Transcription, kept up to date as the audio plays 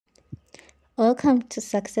Welcome to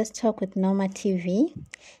Success Talk with Norma TV.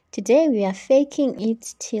 Today we are faking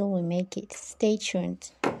it till we make it. Stay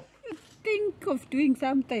tuned. Think of doing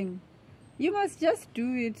something, you must just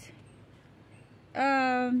do it.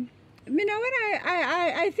 When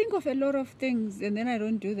I think of a lot of things and then I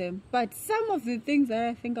don't do them, but some of the things that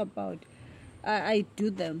I think about, I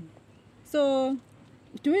do them. So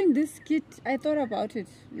doing this skit, I thought about it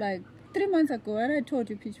like 3 months ago, and I told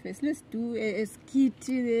you, Peach Face, let's do a skit,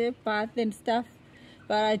 a bath and stuff,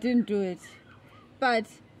 but I didn't do it. But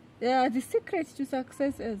the secret to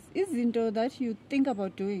success is izinto that you think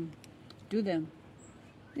about doing, do them.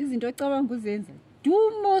 Izinto ocabanga uzenze,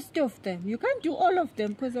 do most of them. You can't do all of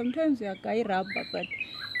them because sometimes you are guy rubber, but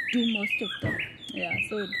do most of them.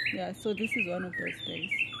 So this is one of those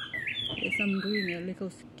days. Yes, I'm doing a little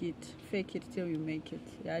skit. Fake it till you make it.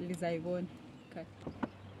 Yeah, Liza Yvonne. Okay.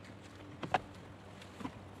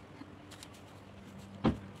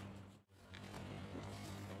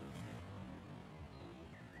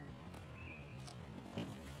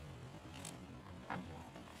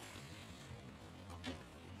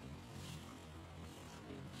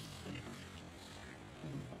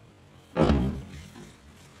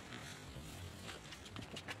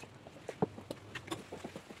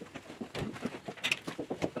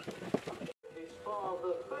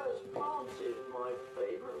 Father first planted my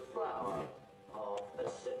favourite flower half a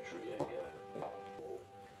century ago.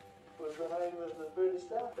 Was the name of the British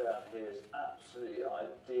daffodil? Down here is absolutely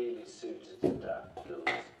ideally suited to daffodils,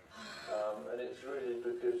 and it's really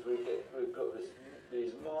because we've got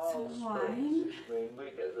these mild springs, which mean we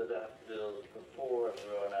get the daffodils before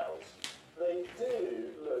everyone else. They do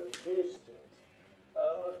look beautiful.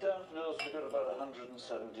 Daffodils, we've got about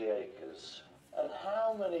 170 acres. And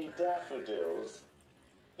how many daffodils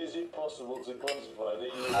is it possible to quantify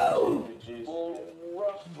that you produce? Well,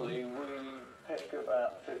 roughly we pick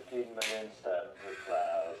about 15 million stems of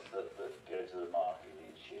flowers that go to the market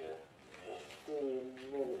each year. 15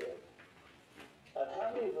 million? And how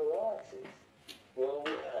many varieties? Well,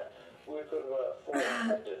 we've got about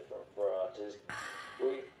 400 different varieties.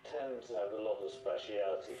 We tend to have a lot of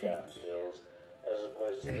speciality daffodils as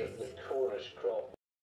opposed to the Cornish crop.